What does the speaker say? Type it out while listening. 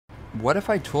What if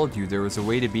I told you there was a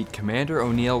way to beat Commander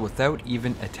O'Neill without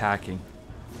even attacking?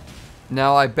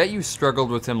 Now, I bet you struggled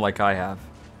with him like I have.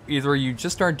 Either you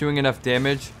just aren't doing enough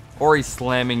damage, or he's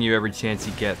slamming you every chance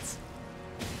he gets.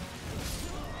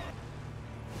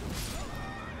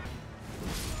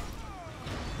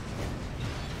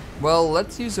 Well,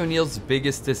 let's use O'Neill's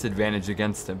biggest disadvantage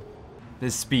against him.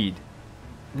 His speed.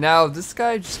 Now, this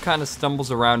guy just kinda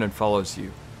stumbles around and follows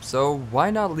you, so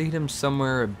why not lead him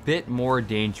somewhere a bit more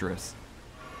dangerous?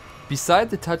 Beside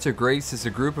the Touch of Grace is a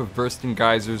group of bursting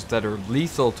geysers that are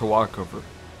lethal to walk over.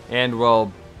 And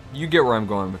well, you get where I'm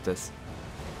going with this.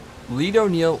 Lead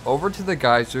O'Neill over to the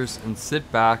geysers and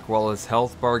sit back while his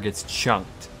health bar gets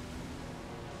chunked.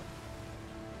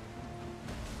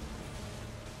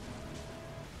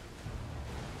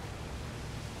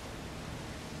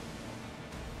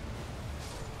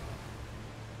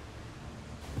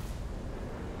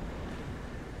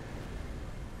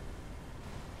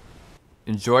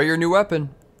 Enjoy your new weapon.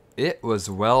 It was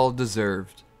well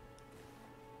deserved.